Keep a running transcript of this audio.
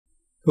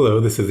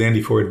Hello, this is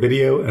Andy Ford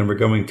Video, and we're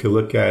going to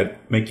look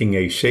at making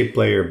a shape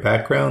layer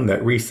background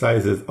that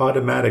resizes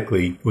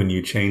automatically when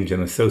you change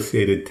an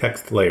associated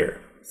text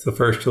layer. So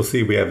first you'll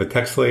see we have a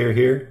text layer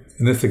here.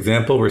 In this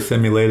example, we're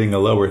simulating a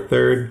lower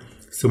third,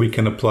 so we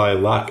can apply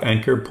lock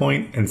anchor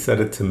point and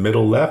set it to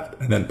middle left,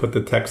 and then put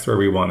the text where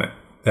we want it.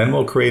 Then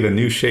we'll create a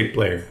new shape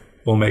layer.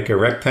 We'll make a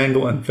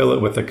rectangle and fill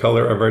it with the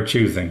color of our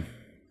choosing.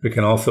 We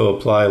can also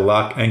apply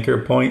lock anchor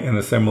point in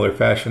a similar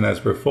fashion as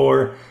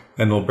before,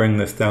 and we'll bring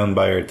this down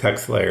by our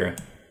text layer.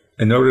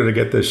 In order to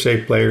get this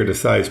shape layer to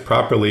size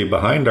properly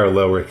behind our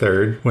lower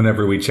third,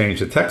 whenever we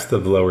change the text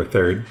of the lower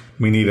third,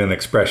 we need an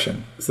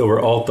expression. So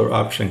we're Alt or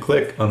Option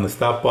click on the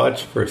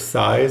stopwatch for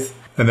size,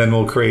 and then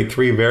we'll create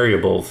three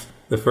variables.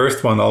 The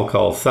first one I'll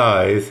call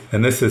size,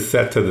 and this is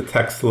set to the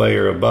text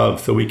layer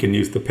above so we can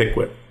use the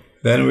pickwhip.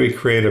 Then we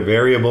create a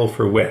variable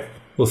for width.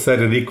 We'll set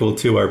it equal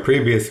to our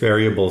previous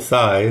variable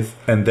size,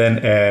 and then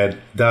add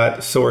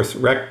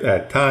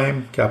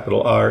 .sourceRectAtTime,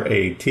 capital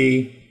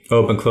R-A-T,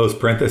 open close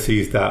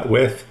parentheses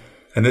 .width,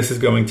 and this is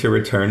going to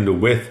return the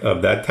width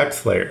of that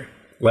text layer.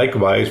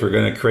 Likewise, we're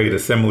going to create a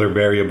similar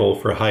variable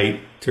for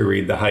height to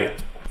read the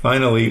height.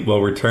 Finally,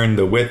 we'll return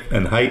the width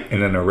and height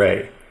in an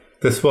array.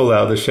 This will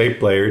allow the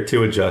shape layer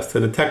to adjust to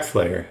the text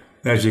layer.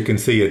 As you can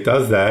see, it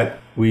does that.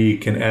 We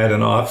can add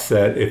an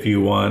offset if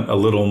you want a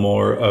little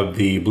more of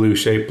the blue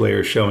shape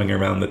layer showing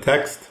around the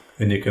text,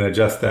 and you can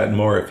adjust that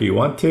more if you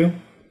want to.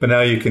 But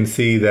now you can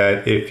see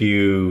that if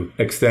you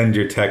extend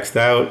your text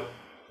out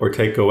or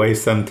take away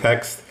some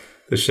text,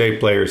 the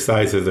shape layer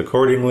sizes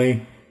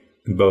accordingly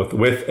in both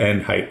width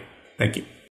and height. Thank you.